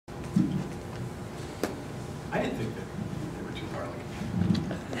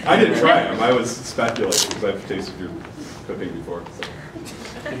I didn't try them. I was speculating because I've tasted your cooking before. So.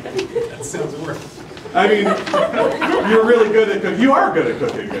 That sounds worse. I mean, you're really good at cooking. You are good at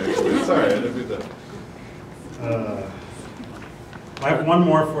cooking, actually. It's all right. I didn't do that. I have one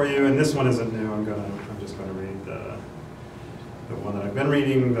more for you, and this one isn't new. I'm just gonna read the one that I've been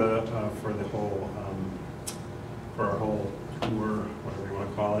reading for the whole for our whole tour, whatever you want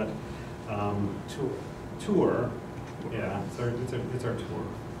to call it. Tour. Yeah, it's our tour,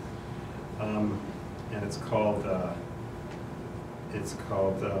 and it's called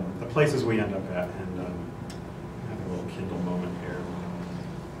The Places We End Up At, and I have a little Kindle moment here.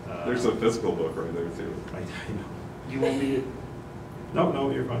 There's a physical book right there too. I know. You want me to?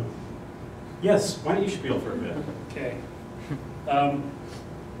 No, you're fine. Yes, why don't you spiel for a bit? Okay.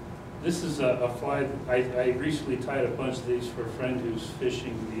 This is a fly. I recently tied a bunch of these for a friend who's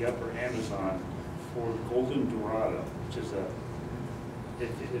fishing the upper Amazon for golden dorado, which is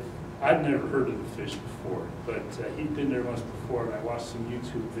I've never heard of the fish before, but he'd been there once before, and I watched some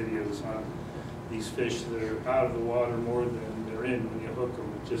YouTube videos on these fish that are out of the water more than they're in when you hook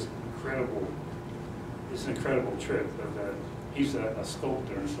them. It's just incredible. It's an incredible trip. But, he's a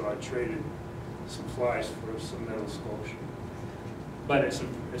sculptor, and so I traded some flies for some metal sculpture. But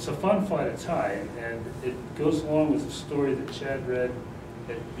it's a fun fly to tie, and it goes along with the story that Chad read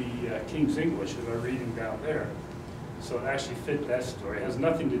at the King's English that I'm reading down there. So it actually fit that story. It has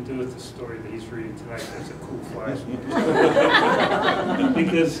nothing to do with the story that he's reading tonight. That's a cool fly story.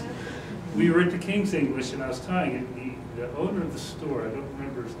 Because we were at the King's English, and I was tying it. The owner of the store, I don't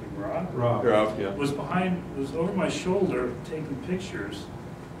remember his name, Rob, Yeah. was over my shoulder taking pictures.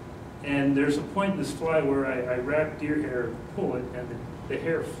 And there's a point in this fly where I wrap deer hair, pull it, and the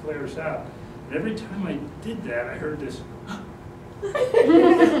hair flares out. And every time I did that, I heard this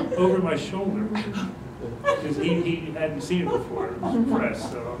over my shoulder. Because he hadn't seen it before. It was impressed,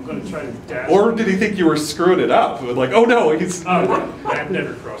 so I'm going to try to dash. Or did he think you were screwing it up? Like, oh no, he's... Oh, no, that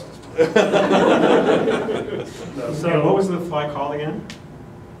never crossed his mind. So what was the fly called again?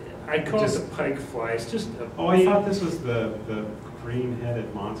 I call it the pike fly. It's just a I thought this was the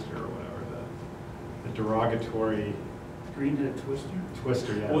green-headed monster or whatever, the derogatory... Green-headed twister?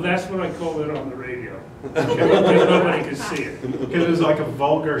 Twister, yeah. Well, that's what I called it on the radio. Because nobody could see it. Because it was like a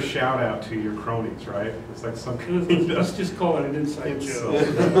vulgar shout-out to your cronies, right? It's like some kind of... Let's just call it an inside joke.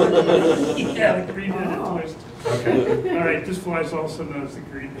 Yeah, the green-headed twister. Okay. All right, this fly's also known as the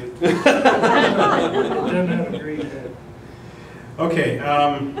green-headed twister. It doesn't have a green head. Okay,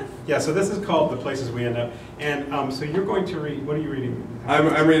 yeah, so this is called The Places We End Up. And so you're going to read, what are you reading?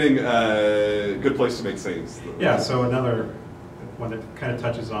 I'm reading Good Place to Make Saints. Yeah, so another one that kind of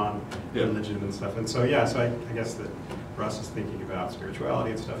touches on religion and stuff. And so, yeah, so I guess that Russ is thinking about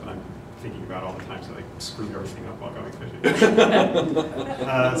spirituality and stuff, and I'm thinking about all the times that I screwed everything up while going fishing.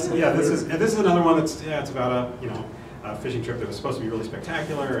 So yeah, this is another one that's, it's about a fishing trip that was supposed to be really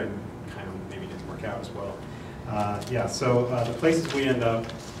spectacular and kind of maybe didn't work out as well. So The Places We End Up,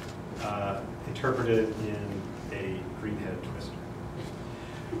 interpreted in a green-headed twister.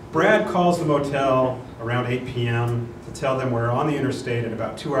 Brad calls the motel around 8 p.m. to tell them we're on the interstate and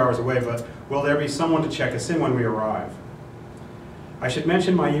about 2 hours away, but will there be someone to check us in when we arrive? I should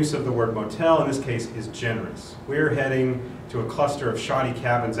mention my use of the word motel in this case is generous. We're heading to a cluster of shoddy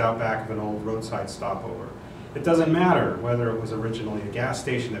cabins out back of an old roadside stopover. It doesn't matter whether it was originally a gas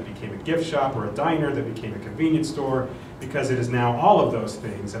station that became a gift shop or a diner that became a convenience store, because it is now all of those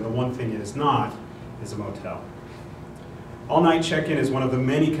things, and the one thing it is not is a motel. All-night check-in is one of the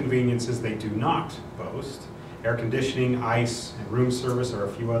many conveniences they do not boast. Air conditioning, ice, and room service are a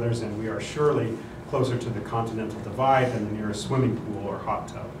few others, and we are surely closer to the Continental Divide than the nearest swimming pool or hot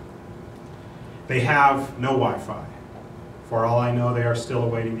tub. They have no Wi-Fi. For all I know, they are still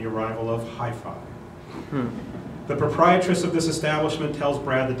awaiting the arrival of Hi-Fi. The proprietress of this establishment tells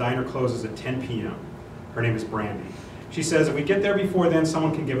Brad the diner closes at 10 p.m. Her name is Brandy. She says if we get there before then,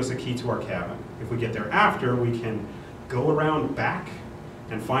 someone can give us a key to our cabin. If we get there after, we can go around back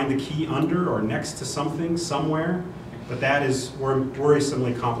and find the key under or next to something somewhere. But that is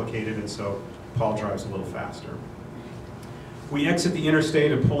worrisomely complicated, and so Paul drives a little faster. We exit the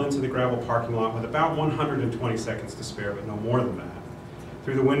interstate and pull into the gravel parking lot with about 120 seconds to spare, but no more than that.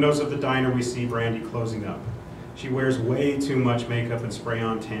 Through the windows of the diner, we see Brandy closing up. She wears way too much makeup and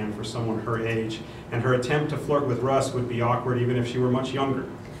spray-on tan for someone her age, and her attempt to flirt with Russ would be awkward even if she were much younger.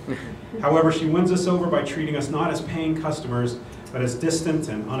 However, she wins us over by treating us not as paying customers, but as distant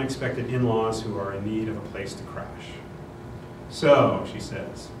and unexpected in-laws who are in need of a place to crash. So, she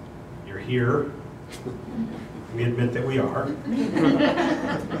says, you're here. We admit that we are.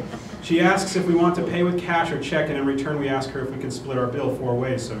 She asks if we want to pay with cash or check, and in return we ask her if we can split our bill 4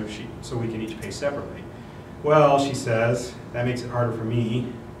 ways so we can each pay separately. Well, she says, that makes it harder for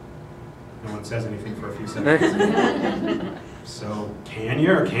me. No one says anything for a few seconds. So, can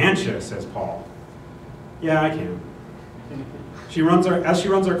you or can't you, says Paul. Yeah, I can. As she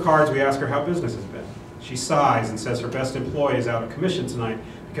runs our cards, we ask her how business has been. She sighs and says her best employee is out of commission tonight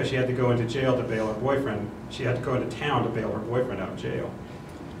because she had to go into jail to bail her boyfriend. She had to go into town to bail her boyfriend out of jail.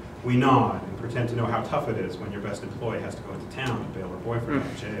 We nod and pretend to know how tough it is when your best employee has to go into town to bail her boyfriend out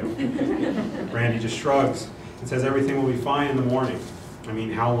of jail. Brandy just shrugs and says everything will be fine in the morning. I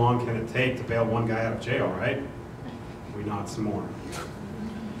mean, how long can it take to bail one guy out of jail, right? We nod some more.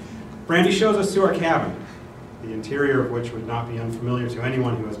 Brandy shows us to our cabin, the interior of which would not be unfamiliar to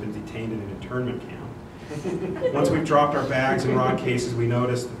anyone who has been detained in an internment camp. Once we've dropped our bags and rod cases, we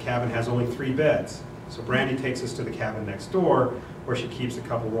notice the cabin has only 3 beds. So Brandy takes us to the cabin next door, where she keeps a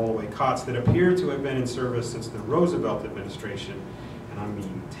couple rollaway cots that appear to have been in service since the Roosevelt administration, and I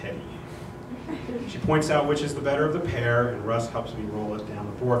mean Teddy. She points out which is the better of the pair, and Russ helps me roll it down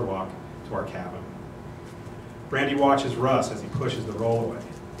the boardwalk to our cabin. Brandy watches Russ as he pushes the rollaway.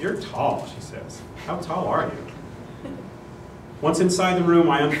 You're tall, she says. How tall are you? Once inside the room,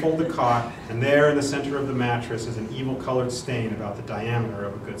 I unfold the cot, and there in the center of the mattress is an evil-colored stain about the diameter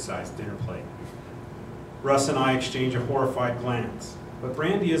of a good-sized dinner plate. Russ and I exchange a horrified glance, but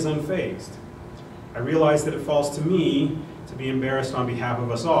Brandy is unfazed. I realize that it falls to me to be embarrassed on behalf of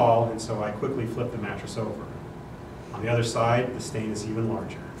us all, and so I quickly flip the mattress over. On the other side, the stain is even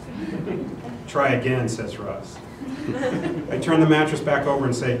larger. Try again, says Russ. I turn the mattress back over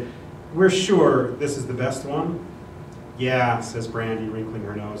and say, we're sure this is the best one? Yeah, says Brandy, wrinkling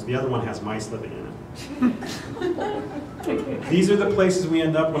her nose. The other one has mice living in it. These are the places we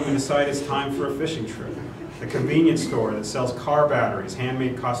end up when we decide it's time for a fishing trip. The convenience store that sells car batteries,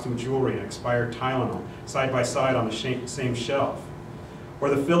 handmade costume jewelry, and expired Tylenol side by side on the same shelf. Or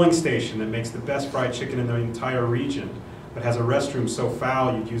the filling station that makes the best fried chicken in the entire region, but has a restroom so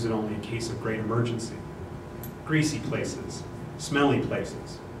foul you'd use it only in case of great emergency. Greasy places, smelly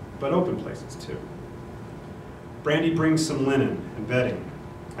places, but open places too. Brandy brings some linen and bedding.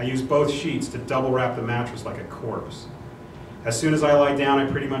 I use both sheets to double wrap the mattress like a corpse. As soon as I lie down,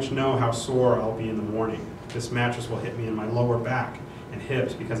 I pretty much know how sore I'll be in the morning. This mattress will hit me in my lower back and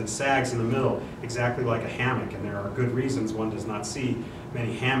hips because it sags in the middle exactly like a hammock, and there are good reasons one does not see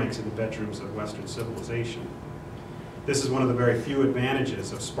many hammocks in the bedrooms of Western civilization. This is one of the very few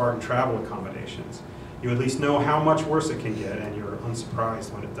advantages of Spartan travel accommodations. You at least know how much worse it can get, and you're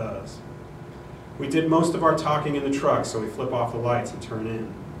unsurprised when it does. We did most of our talking in the truck, so we flip off the lights and turn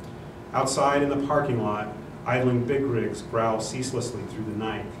in. Outside in the parking lot, idling big rigs growl ceaselessly through the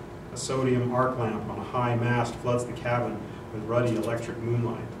night. A sodium arc lamp on a high mast floods the cabin with ruddy electric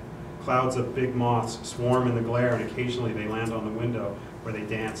moonlight. Clouds of big moths swarm in the glare, and occasionally they land on the window where they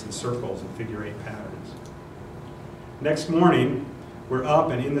dance in circles and figure-8 patterns. Next morning, we're up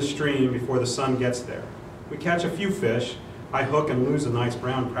and in the stream before the sun gets there. We catch a few fish. I hook and lose a nice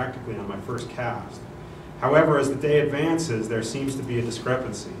brown practically on my first cast. However, as the day advances, there seems to be a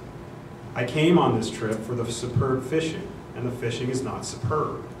discrepancy. I came on this trip for the superb fishing, and the fishing is not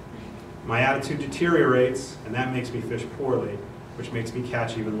superb. My attitude deteriorates, and that makes me fish poorly, which makes me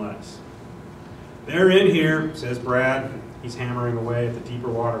catch even less. They're in here, says Brad. He's hammering away at the deeper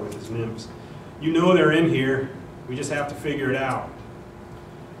water with his nymphs. You know they're in here. We just have to figure it out.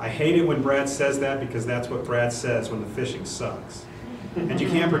 I hate it when Brad says that, because that's what Brad says when the fishing sucks. And you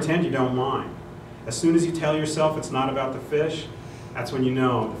can't pretend you don't mind. As soon as you tell yourself it's not about the fish, that's when you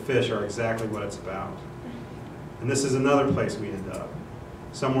know the fish are exactly what it's about. And this is another place we end up.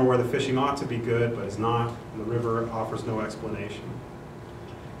 Somewhere where the fishing ought to be good, but is not, and the river offers no explanation.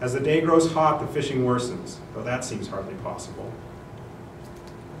 As the day grows hot, the fishing worsens, though that seems hardly possible.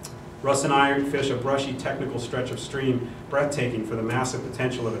 Russ and I fish a brushy, technical stretch of stream, breathtaking for the massive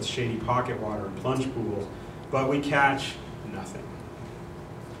potential of its shady pocket water and plunge pools, but we catch nothing.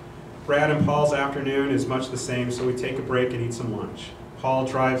 Brad and Paul's afternoon is much the same, so we take a break and eat some lunch. Paul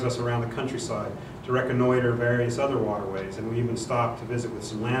drives us around the countryside to reconnoiter various other waterways, and we even stop to visit with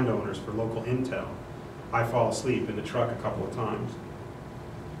some landowners for local intel. I fall asleep in the truck a couple of times.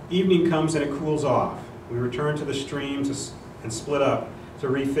 Evening comes and it cools off. We return to the stream and split up to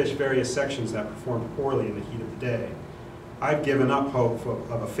refish various sections that performed poorly in the heat of the day. I've given up hope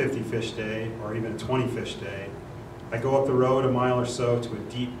of a 50-fish day or even a 20-fish day. I go up the road a mile or so to a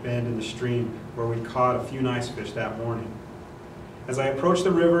deep bend in the stream where we caught a few nice fish that morning. As I approach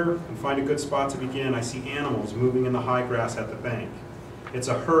the river and find a good spot to begin, I see animals moving in the high grass at the bank. It's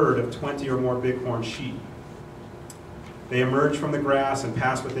a herd of 20 or more bighorn sheep. They emerge from the grass and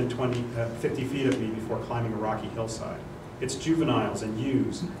pass within 50 feet of me before climbing a rocky hillside. It's juveniles and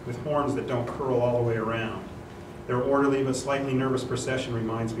ewes with horns that don't curl all the way around. Their orderly but slightly nervous procession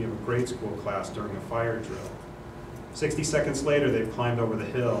reminds me of a grade school class during a fire drill. 60 seconds later, they've climbed over the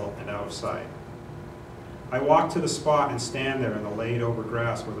hill and out of sight. I walk to the spot and stand there in the laid-over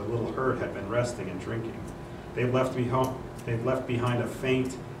grass where the little herd had been resting and drinking. They've left behind a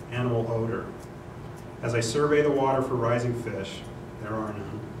faint animal odor. As I survey the water for rising fish, there are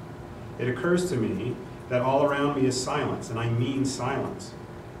none. It occurs to me that all around me is silence, and I mean silence.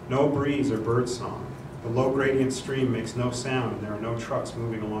 No breeze or bird song. The low-gradient stream makes no sound, and there are no trucks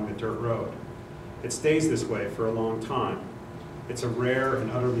moving along the dirt road. It stays this way for a long time. It's a rare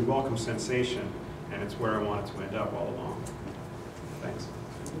and utterly welcome sensation, and it's where I want it to end up all along. Thanks.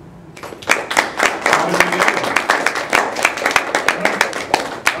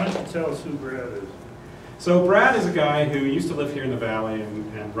 Why don't you tell us who Brad is? So Brad is a guy who used to live here in the valley,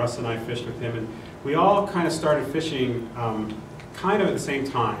 and Russ and I fished with him, and we all kind of started fishing kind of at the same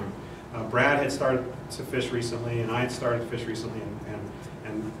time. Brad had started to fish recently, and I had started to fish recently,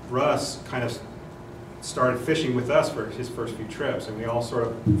 and Russ kind of started fishing with us for his first few trips, and we all sort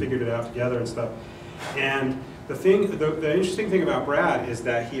of figured it out together and stuff. And the interesting thing about Brad is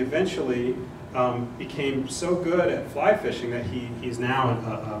that he eventually became so good at fly fishing that he's now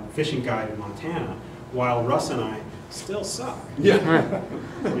a fishing guide in Montana, while Russ and I still suck. Yeah.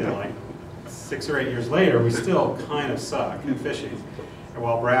 You know, like 6 or 8 years later, we still kind of suck at fishing. And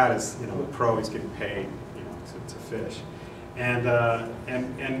while Brad is, you know, a pro, he's getting paid, you know, to fish. And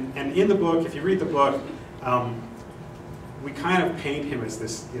in the book, if you read the book, we kind of paint him as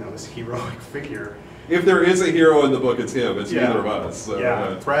this, you know, this heroic figure. If there is a hero in the book, it's him. It's neither of us. So,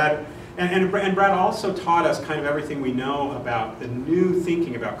 yeah, Brad. And Brad also taught us kind of everything we know about the new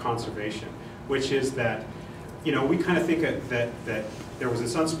thinking about conservation, which is that, you know, we kind of think that there was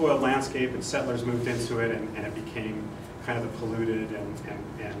this unspoiled landscape and settlers moved into it, and it became kind of the polluted and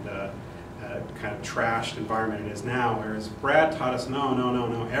kind of trashed environment it is now, whereas Brad taught us,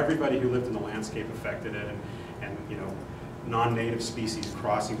 no, everybody who lived in the landscape affected it, and you know, non-native species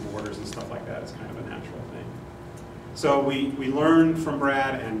crossing borders and stuff like that is kind of a natural thing. So we learn from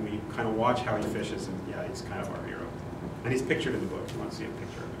Brad, and we kind of watch how he fishes, and yeah, he's kind of our hero. And he's pictured in the book, if you want to see a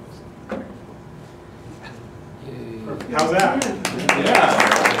picture of him. How's that? Yeah.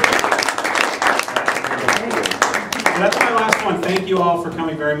 So that's my last one. Thank you all for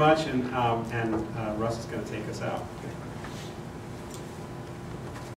coming very much, and Russ is going to take us out.